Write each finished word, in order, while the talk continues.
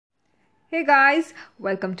Hey guys,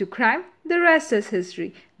 welcome to Crime, the rest is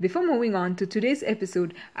history. Before moving on to today's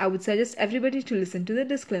episode, I would suggest everybody to listen to the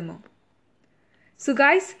disclaimer. So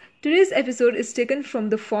guys, today's episode is taken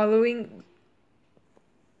from the following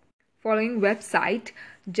website,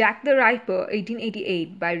 Jack the Ripper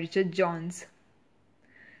 1888 by Richard Jones.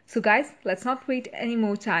 So guys, let's not wait any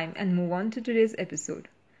more time and move on to today's episode.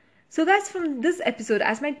 So guys, from this episode,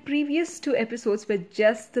 as my previous two episodes were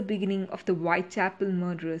just the beginning of the Whitechapel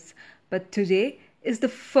murderers, but today is the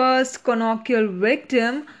first canonical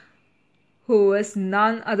victim, who was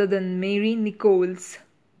none other than Mary Nichols,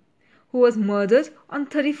 who was murdered on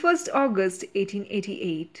 31st August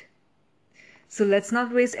 1888. So let's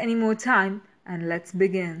not waste any more time and let's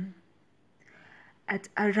begin. At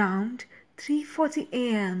around 3:40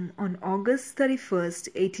 a.m. on August 31st,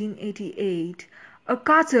 1888, a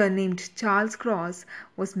carter named Charles Cross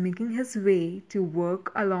was making his way to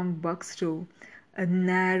work along Bucks Row, a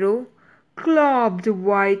narrow, clobbed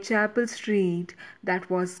Whitechapel street that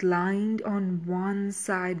was lined on one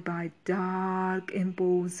side by dark,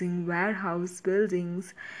 imposing warehouse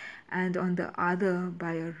buildings and on the other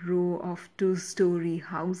by a row of two-story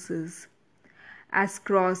houses. As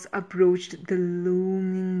Cross approached the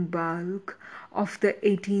looming bulk of the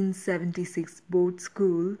 1876 boat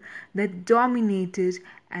school that dominated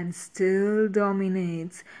and still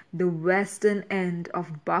dominates the western end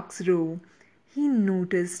of Bucks Row, he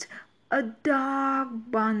noticed a dark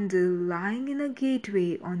bundle lying in a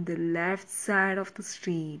gateway on the left side of the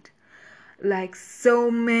street. Like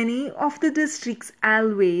so many of the district's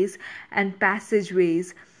alleyways and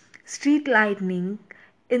passageways, street lighting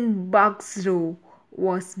in Bucks Row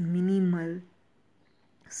was minimal.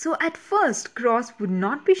 So at first Cross would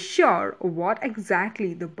not be sure what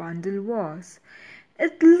exactly the bundle was.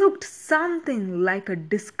 It looked something like a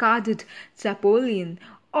discarded tarpaulin,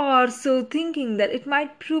 or so. Thinking that it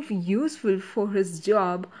might prove useful for his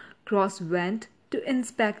job, Cross went to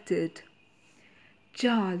inspect it.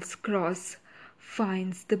 Charles Cross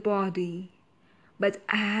finds the body. But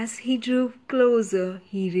as he drew closer,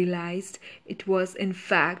 he realized it was in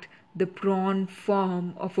fact the prone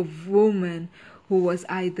form of a woman who was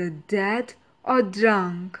either dead or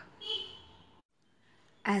drunk.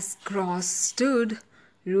 As Cross stood,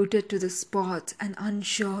 rooted to the spot and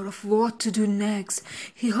unsure of what to do next,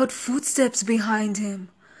 he heard footsteps behind him.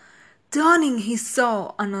 Turning, he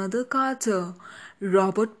saw another carter,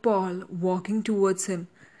 Robert Paul, walking towards him.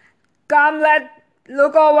 "Come,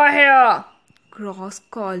 look over here," Cross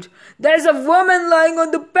called. "There's a woman lying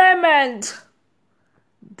on the pavement."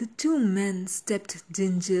 The two men stepped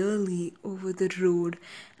gingerly over the road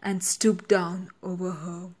and stooped down over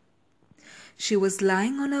her. She was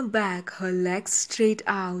lying on her back, her legs straight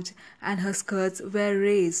out, and her skirts were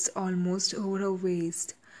raised almost over her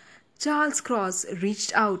waist. Charles Cross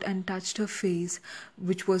reached out and touched her face,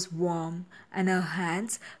 which was warm, and her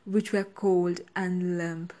hands, which were cold and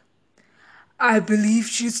limp. "I believe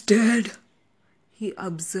she's dead," he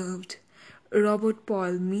observed. Robert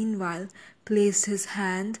Paul, meanwhile, placed his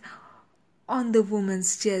hand on the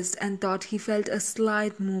woman's chest and thought he felt a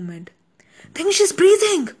slight movement. "Think she's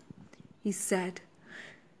breathing," he said.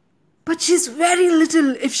 "But she's very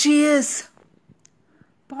little if she is."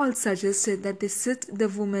 Paul suggested that they sit the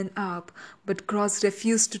woman up, but Cross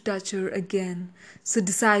refused to touch her again. So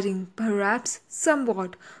deciding, perhaps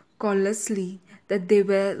somewhat carelessly, that they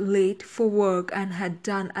were late for work and had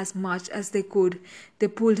done as much as they could, they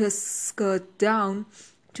pulled her skirt down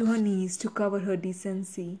to her knees to cover her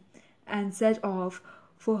decency, and set off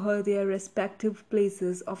for their respective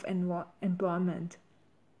places of employment,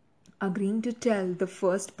 agreeing to tell the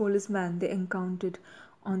first policeman they encountered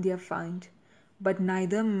on their find. But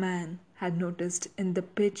neither man had noticed in the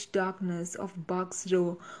pitch darkness of Bucks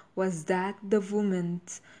Row was that the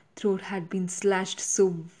woman's throat had been slashed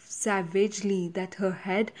so savagely that her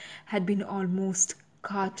head had been almost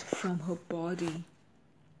cut from her body.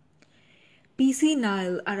 P.C.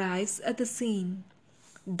 Nile arrives at the scene.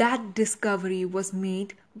 That discovery was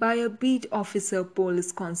made by a beat officer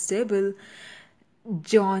police constable,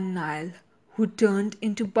 John Nile, who turned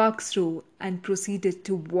into Bucks Row and proceeded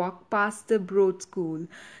to walk past the Broad School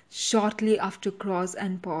shortly after Cross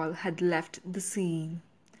and Paul had left the scene.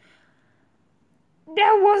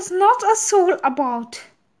 "There was not a soul about,"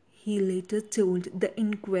 he later told the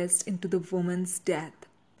inquest into the woman's death.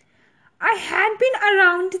 "I had been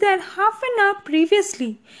around there half an hour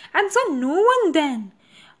previously and saw no one then.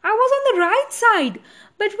 I was on the right side,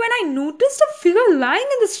 but when I noticed a figure lying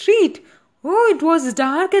in the street, it was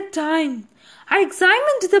dark at time. I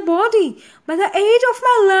examined the body by the aid of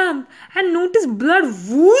my lamp and noticed blood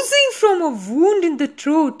oozing from a wound in the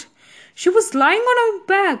throat. She was lying on her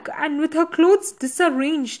back and with her clothes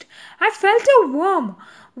disarranged. I felt her warm,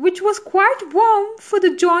 which was quite warm for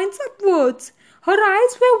the joints upwards. Her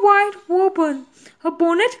eyes were wide open. Her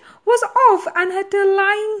bonnet was off and had her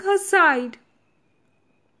lying her side.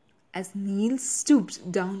 As Neil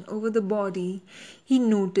stooped down over the body, he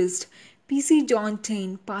noticed P.C. John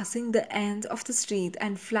Taine passing the end of the street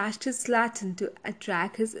and flashed his lantern to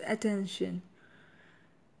attract his attention.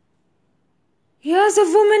 "Here's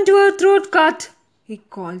a woman to her throat cut," he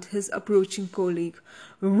called his approaching colleague.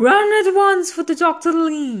 "Run at once for the Dr.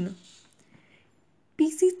 Lean."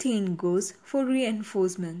 P.C. Taine goes for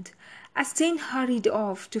reinforcement. As Taine hurried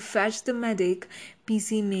off to fetch the medic,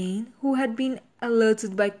 P.C. Mayne, who had been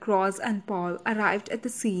alerted by Cross and Paul, arrived at the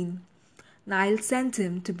scene. Niall sent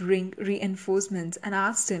him to bring reinforcements and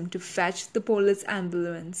asked him to fetch the police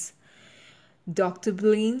ambulance. Dr.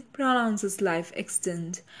 Lean pronounces life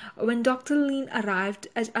extinct. When Dr. Lean arrived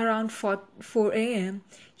at around 4 a.m.,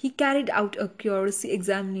 he carried out a curiosity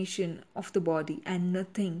examination of the body and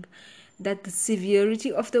nothing that the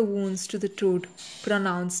severity of the wounds to the throat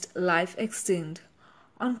pronounced life extinct.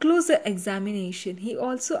 On closer examination, he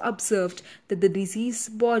also observed that the deceased's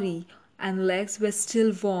body and legs were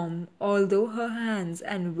still warm, although her hands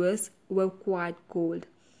and wrists were quite cold.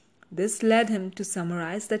 This led him to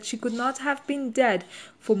surmise that she could not have been dead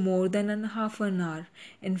for more than half an hour.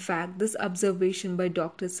 In fact, this observation by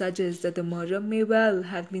doctors suggests that the murderer may well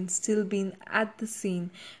have still been at the scene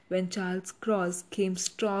when Charles Cross came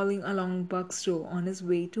strolling along Bucks Row on his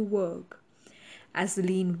way to work. As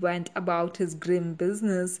Lean went about his grim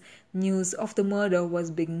business, news of the murder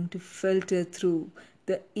was beginning to filter through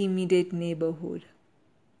the immediate neighborhood.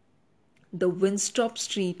 The Winthrop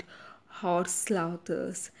Street Horse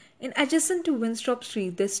Slaughters. Adjacent to Winthrop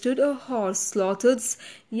Street there stood a horse slaughterer's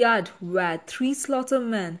yard where 3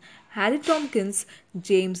 slaughtermen, Harry Tompkins,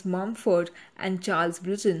 James Mumford, and Charles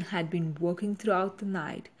Britton, had been working throughout the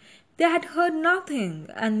night. They had heard nothing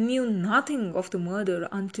and knew nothing of the murder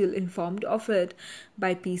until informed of it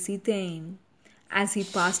by P.C. Taine. As he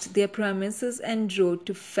passed their premises and rode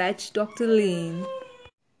to fetch Dr. Lean,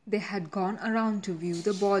 they had gone around to view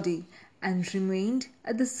the body and remained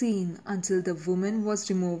at the scene until the woman was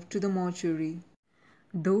removed to the mortuary.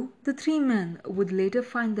 Though the 3 men would later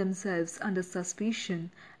find themselves under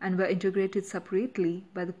suspicion and were interrogated separately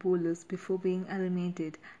by the police before being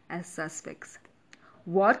eliminated as suspects.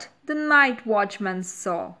 What the night watchman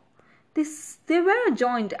saw. They were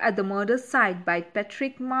joined at the murder site by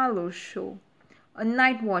Patrick Marlowe, a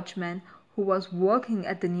night watchman who was working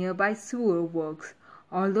at the nearby sewer works.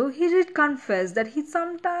 Although he did confess that he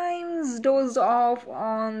sometimes dozed off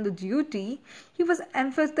on the duty, he was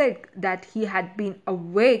emphatic that he had been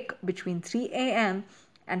awake between 3 a.m.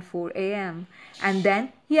 and 4 a.m. and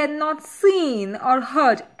then he had not seen or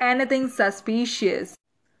heard anything suspicious.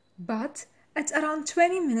 But at around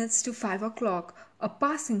 20 minutes to 5 o'clock, a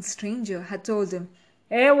passing stranger had told him,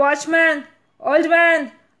 "Hey, watchman, old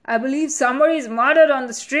man, I believe somebody is murdered on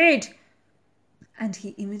the street." And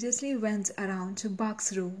he immediately went around to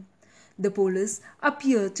Bucks Row. The police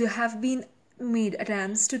appear to have been made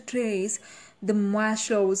attempts to trace the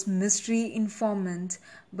Marshall's mystery informant,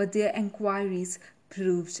 but their enquiries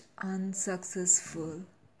proved unsuccessful.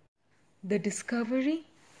 The discovery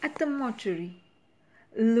at the mortuary.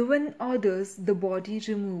 Lewin orders the body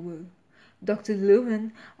removal. Dr.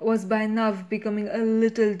 Lewin was by now becoming a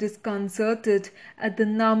little disconcerted at the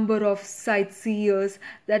number of sightseers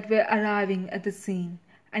that were arriving at the scene,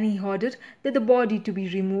 and he ordered that the body to be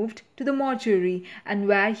removed to the mortuary and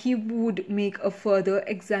where he would make a further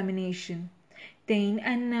examination. Taine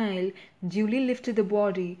and Niall duly lifted the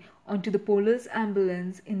body onto the police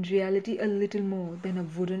ambulance, in reality a little more than a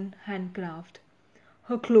wooden handcraft.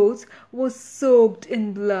 Her clothes were soaked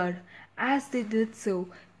in blood. As they did so,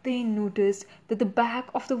 they noticed that the back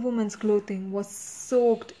of the woman's clothing was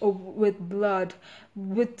soaked with blood,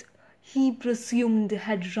 which he presumed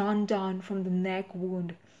had run down from the neck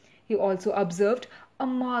wound. He also observed a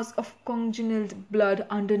mass of congealed blood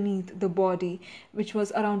underneath the body, which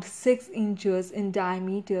was around 6 inches in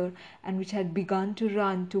diameter and which had begun to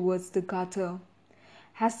run towards the gutter.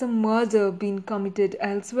 Has the murder been committed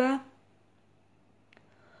elsewhere?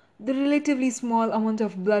 The relatively small amount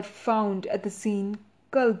of blood found at the scene,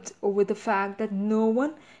 coupled with the fact that no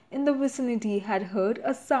one in the vicinity had heard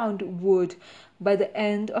a sound, would, by the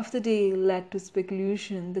end of the day, led to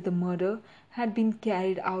speculation that the murder had been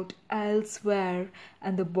carried out elsewhere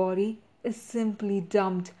and the body is simply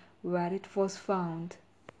dumped where it was found.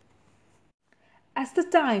 As the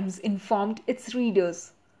Times informed its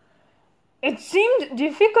readers, "It seemed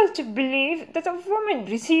difficult to believe that a woman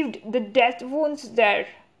received the death wounds there.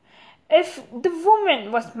 If the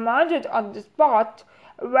woman was murdered on the spot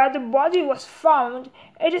where the body was found,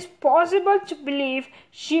 it is possible to believe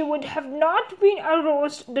she would have not been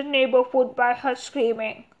aroused the neighborhood by her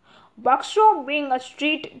screaming. Buckstraw being a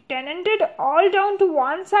street tenanted all down to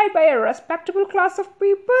one side by a respectable class of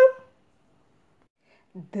people.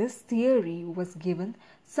 This theory was given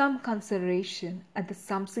some consideration at the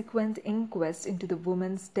subsequent inquest into the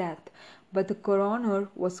woman's death, but the coroner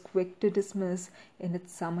was quick to dismiss in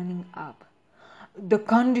its summing up. The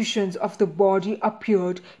conditions of the body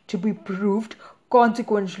appeared to be proved,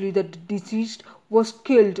 consequently that the deceased was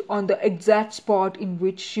killed on the exact spot in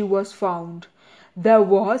which she was found. There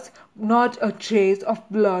was not a trace of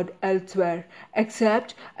blood elsewhere,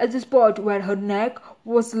 except at the spot where her neck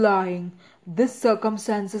was lying, this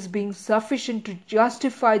circumstances being sufficient to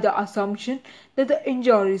justify the assumption that the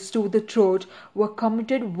injuries to the throat were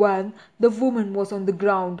committed when the woman was on the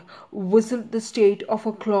ground, the state of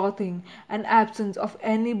her clothing and absence of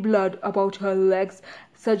any blood about her legs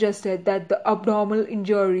suggested that the abdominal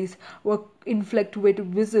injuries were inflicted with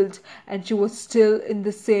whistles and she was still in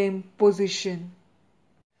the same position.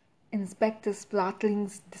 Inspector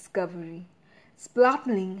Splatling's discovery.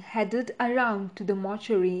 Splatling headed around to the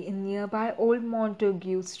mortuary in nearby Old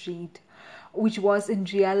Montague Street, which was in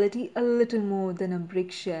reality a little more than a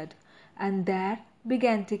brick shed, and there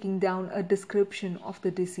began taking down a description of the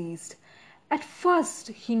deceased. At first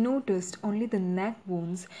he noticed only the neck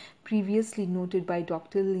wounds previously noted by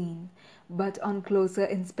Dr. Lean, but on closer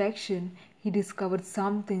inspection he discovered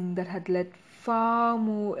something that had far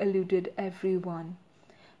more eluded everyone.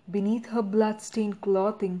 Beneath her blood-stained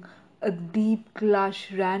clothing a deep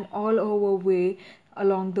gash ran all over way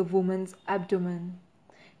along the woman's abdomen.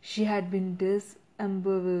 She had been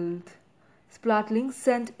disemboweled. Splatling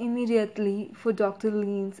sent immediately for Dr.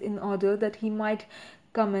 Leans in order that he might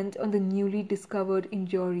comment on the newly discovered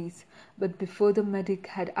injuries, but before the medic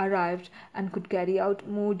had arrived and could carry out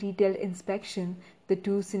more detailed inspection, the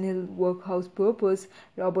two senile workhouse paupers,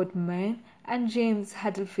 Robert Mayne and James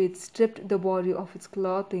Haddlefield, stripped the body of its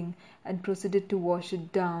clothing and proceeded to wash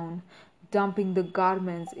it down, dumping the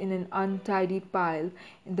garments in an untidy pile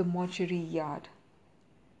in the mortuary yard.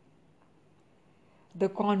 The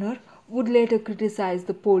coroner would later criticize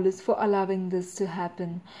the police for allowing this to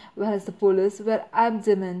happen, whereas the police were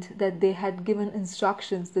adamant that they had given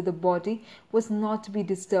instructions that the body was not to be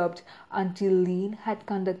disturbed until Lean had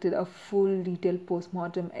conducted a full detailed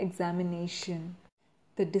post-mortem examination.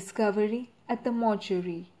 The discovery at the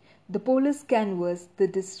mortuary. The police canvassed the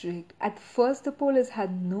district. At first the police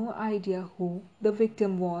had no idea who the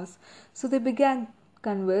victim was, so they began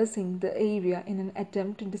canvassing the area in an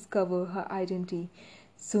attempt to discover her identity.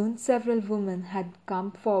 Soon several women had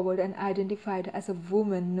come forward and identified as a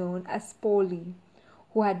woman known as Polly,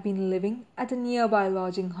 who had been living at a nearby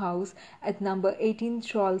lodging house at number 18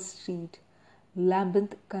 Charles Street,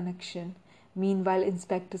 Lambeth Connection. Meanwhile,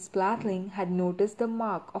 Inspector Splatling had noticed the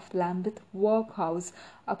mark of Lambeth workhouse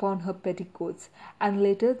upon her petticoats, and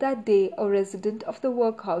later that day a resident of the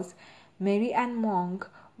workhouse, Mary Ann Monk,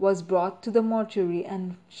 was brought to the mortuary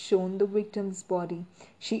and shown the victim's body.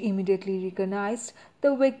 She immediately recognized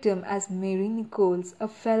the victim as Mary Nichols, a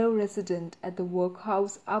fellow resident at the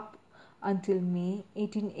workhouse up until May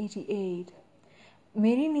 1888.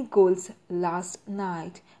 Mary Nichols' last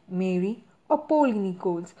night. Mary, or Polly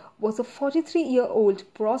Nichols, was a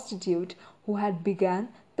 43-year-old prostitute who had begun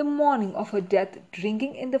the morning of her death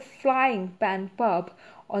drinking in the Frying Pan pub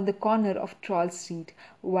on the corner of Charles Street,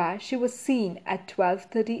 where she was seen at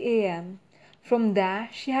 12:30 a.m. From there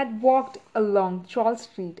she had walked along Charles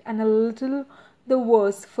Street and a little the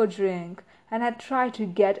worse for drink, and had tried to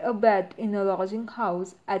get a bed in a lodging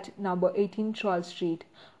house at number 18 Charles Street,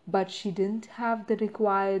 but she didn't have the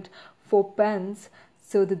required 4 pence,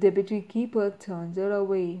 so the deputy keeper turned her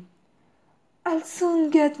away. "I'll soon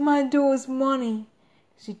get my dose money,"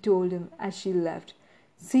 she told him as she left.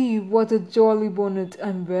 "See what a jolly bonnet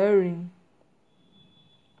I'm wearing."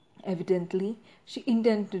 Evidently she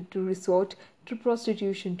intended to resort to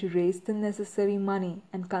prostitution to raise the necessary money,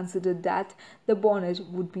 and considered that the bonnet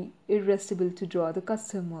would be irresistible to draw the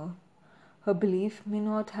customer. Her belief may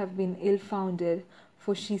not have been ill-founded,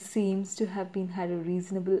 for she seems to have had a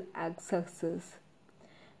reasonable success.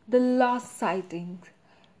 The last sighting.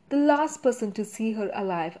 The last person to see her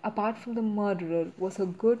alive, apart from the murderer, was her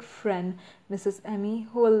good friend Mrs. Emmy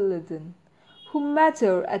Holliden, who met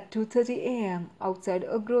her at 2:30 a.m. outside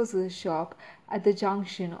a grocer's shop at the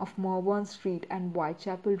junction of Morburn Street and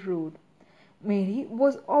Whitechapel Road. Mary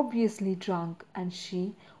was obviously drunk, and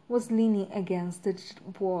she was leaning against the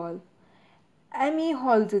wall. Emmy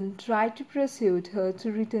Holden tried to persuade her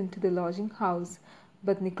to return to the lodging house,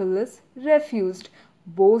 But Nicholas refused,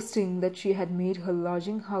 boasting that she had made her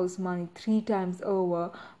lodging house money 3 times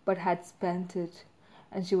over but had spent it.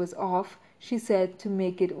 And she was off, she said, to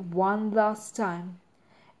make it one last time.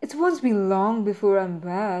 "It won't be long before I'm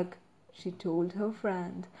back," she told her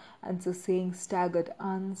friend, and so saying staggered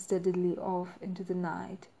unsteadily off into the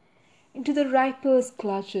night, into the Riper's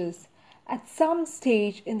clutches. At some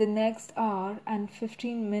stage in the next hour and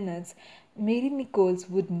 15 minutes, Mary Nichols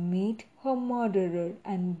would meet her murderer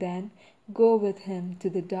and then go with him to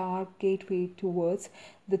the dark gateway towards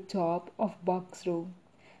the top of Buck's Row.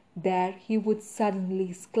 There he would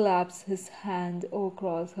suddenly clasp his hand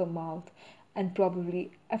across her mouth and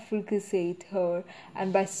probably affricate her,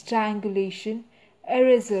 and by strangulation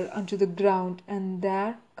erase her onto the ground, and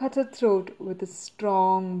there cut her throat with a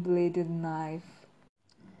strong bladed knife.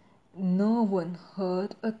 No one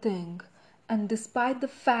heard a thing, and despite the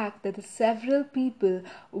fact that the several people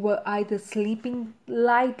were either sleeping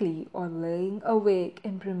lightly or laying awake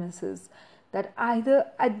in premises that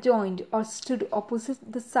either adjoined or stood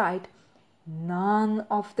opposite the site, none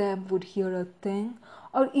of them would hear a thing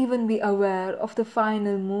or even be aware of the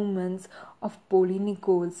final movements of Polly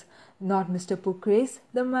Nichols, not Mr. Pucrace,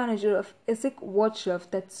 the manager of Essex Wharf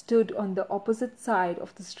that stood on the opposite side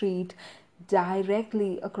of the street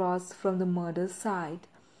directly across from the murder site,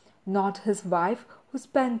 not his wife, who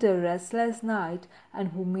spent a restless night and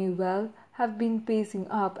who may well have been pacing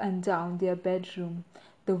up and down their bedroom,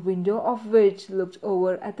 the window of which looked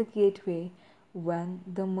over at the gateway when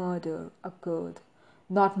the murder occurred,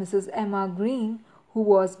 not Mrs. Emma Green, who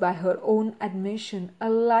was by her own admission a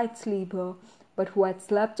light sleeper, but who had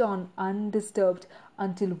slept on undisturbed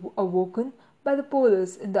until awoken by the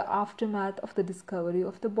police in the aftermath of the discovery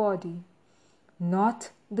of the body,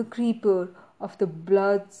 not the creeper of the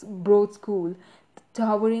Broad School, the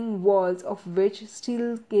towering walls of which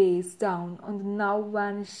still gaze down on the now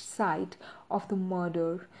vanished site of the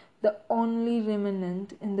murder, the only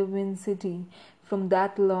remnant in the Wind City from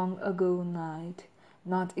that long ago night,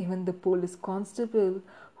 not even the police constable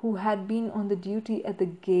who had been on the duty at the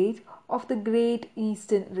gate of the Great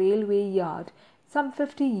Eastern Railway Yard, some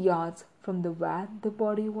 50 yards from where the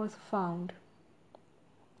body was found.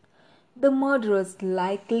 The murderer's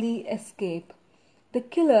likely escape. The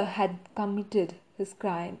killer had committed his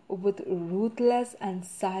crime with ruthless and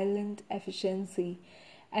silent efficiency,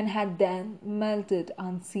 and had then melted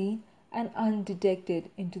unseen and undetected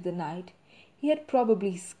into the night. He had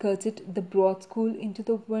probably skirted the Broad School into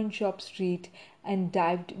the Winshop Street and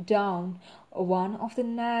dived down one of the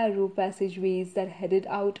narrow passageways that headed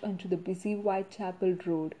out onto the busy Whitechapel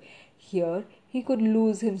Road. Here he could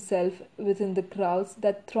lose himself within the crowds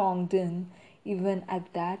that thronged in, even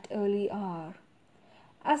at that early hour.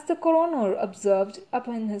 As the coroner observed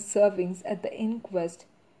upon his servings at the inquest,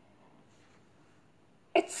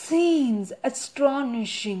 "It seems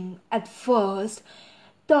astonishing at first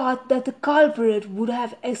thought that the culprit would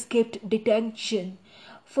have escaped detection,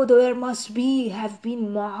 for there must have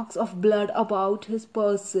been marks of blood about his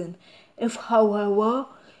person. If, however,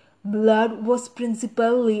 blood was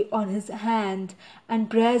principally on his hand, and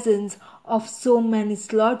presence of so many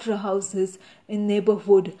slaughterhouses in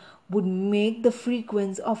neighbourhood would make the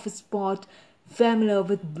frequency of a spot familiar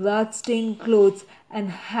with blood-stained clothes and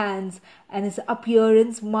hands, and his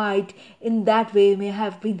appearance might in that way may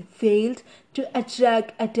have been failed to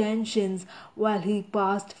attract attentions while he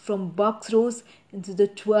passed from Buck's Row into the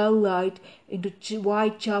twilight into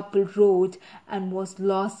Whitechapel Road and was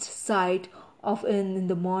lost sight of in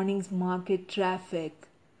the morning's market traffic."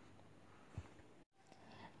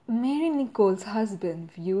 Mary Nichols'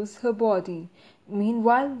 husband views her body.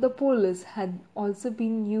 Meanwhile, the police had also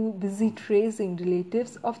been busy tracing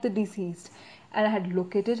relatives of the deceased and had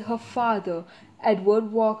located her father,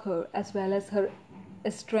 Edward Walker, as well as her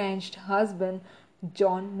estranged husband,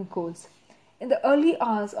 John Nichols. In the early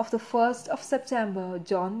hours of the 1st of September,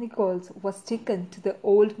 John Nichols was taken to the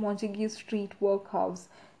old Montague Street workhouse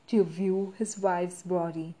to view his wife's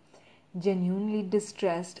body. Genuinely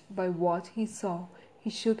distressed by what he saw, he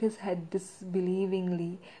shook his head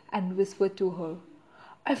disbelievingly and whispered to her,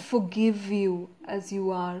 "I forgive you as you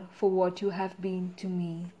are for what you have been to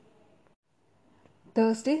me."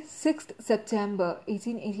 Thursday, 6th September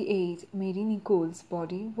 1888, Mary Nichols'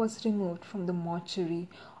 body was removed from the mortuary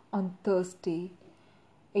on Thursday,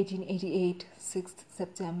 1888, 6th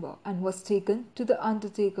September, and was taken to the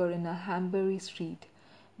undertaker in a Hanbury Street.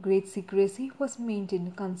 Great secrecy was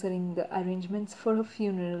maintained concerning the arrangements for her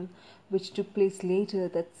funeral, which took place later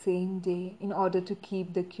that same day, in order to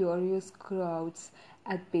keep the curious crowds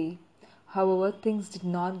at bay. However, things did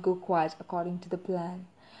not go quite according to the plan.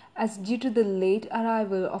 as due to the late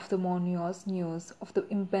arrival of the Monroes, news of the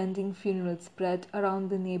impending funeral spread around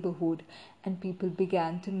the neighborhood, and people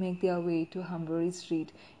began to make their way to Humbury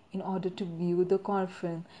Street in order to view the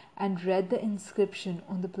coffin and read the inscription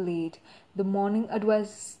on the plate. The morning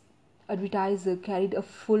advertiser carried a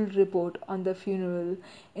full report on the funeral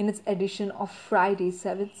in its edition of Friday,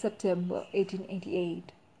 7th September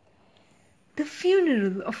 1888. The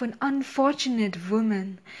funeral of an unfortunate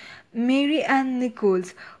woman, Mary Ann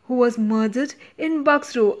Nichols, who was murdered in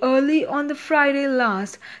Bucks Row early on the Friday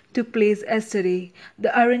last, took place yesterday.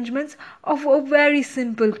 The arrangements of a very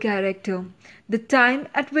simple character. The time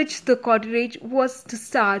at which the cortege was to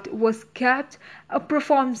start was kept a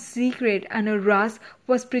profound secret, and a rush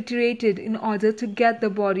was prepared in order to get the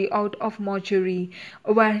body out of mortuary,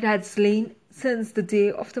 where it had lain since the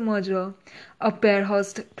day of the murder. A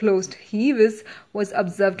pair-horsed closed hearse was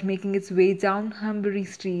observed making its way down Humbury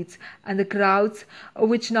Street, and the crowds,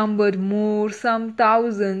 which numbered some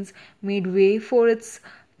thousands, made way for it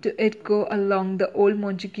go along the old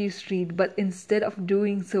Montague Street, but instead of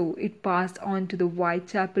doing so, it passed on to the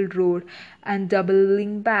Whitechapel Road, and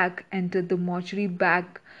doubling back, entered the mortuary by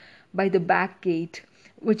the back gate,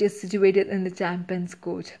 which is situated in the Champion's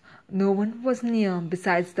Court. No one was near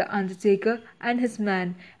besides the undertaker and his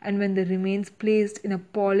man, and when the remains placed in a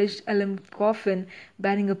polished elm coffin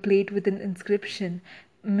bearing a plate with an inscription,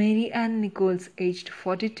 Mary Ann Nichols, aged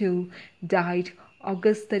 42, died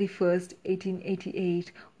August 31st,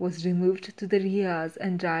 1888, was removed to the Rias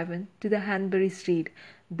and driven to the Hanbury Street,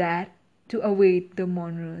 there to await the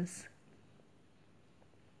mourners.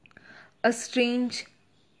 A strange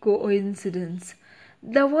coincidence.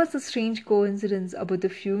 There was a strange coincidence about the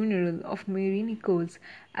funeral of Mary Nichols.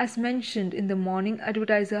 As mentioned in the Morning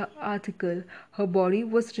Advertiser article, her body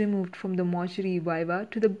was removed from the mortuary viva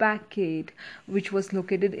to the back gate, which was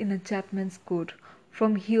located in a Chapman's Court.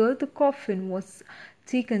 From here the coffin was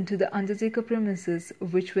taken to the undertaker premises,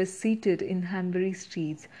 which were seated in Hanbury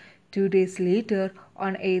Street. 2 days later,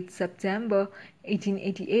 on 8th September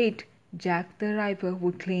 1888, Jack the Ripper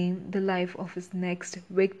would claim the life of his next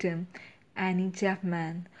victim, Annie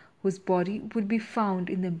Chapman, whose body would be found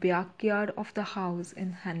in the backyard of the house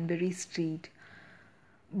in Hanbury Street.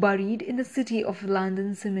 Buried in the City of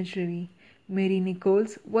London Cemetery. Mary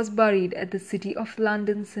Nichols was buried at the City of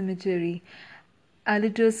London Cemetery,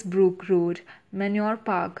 Aldersbrook Road, Manor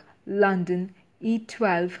Park, London,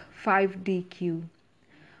 E12 5DQ.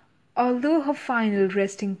 Although her final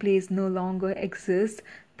resting place no longer exists,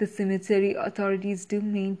 the cemetery authorities do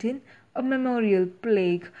maintain a memorial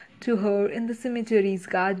plaque to her in the cemetery's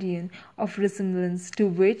garden of resemblance, to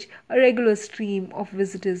which a regular stream of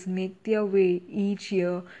visitors make their way each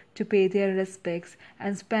year to pay their respects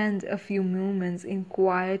and spend a few moments in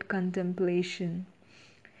quiet contemplation.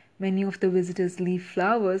 Many of the visitors leave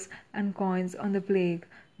flowers and coins on the plaque.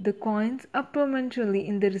 The coins are permanently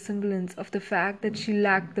in the resemblance of the fact that she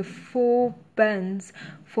lacked the 4 pence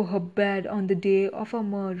for her bed on the day of her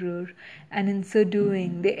murder, and in so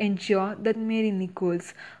doing they ensure that Mary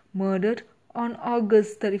Nichols, murdered on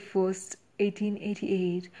August 31st,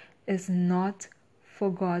 1888, is not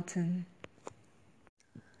forgotten.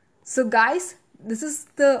 So guys, this is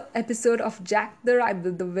the episode of Jack the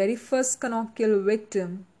Ripper, the very first Canonical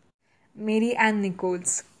victim, Mary Ann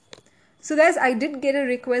Nichols. So guys, I did get a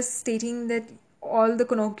request stating that all the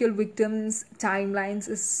Canonical victims' timelines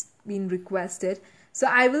is being requested. So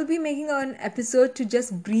I will be making an episode to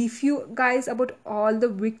just brief you guys about all the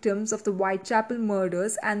victims of the Whitechapel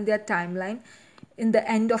murders and their timeline in the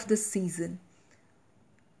end of this season.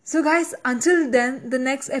 So guys, until then, the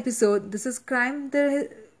next episode, this is Crime, the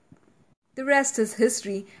rest is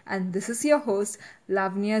history, and this is your host,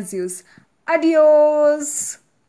 Lavanya Zeus. Adios!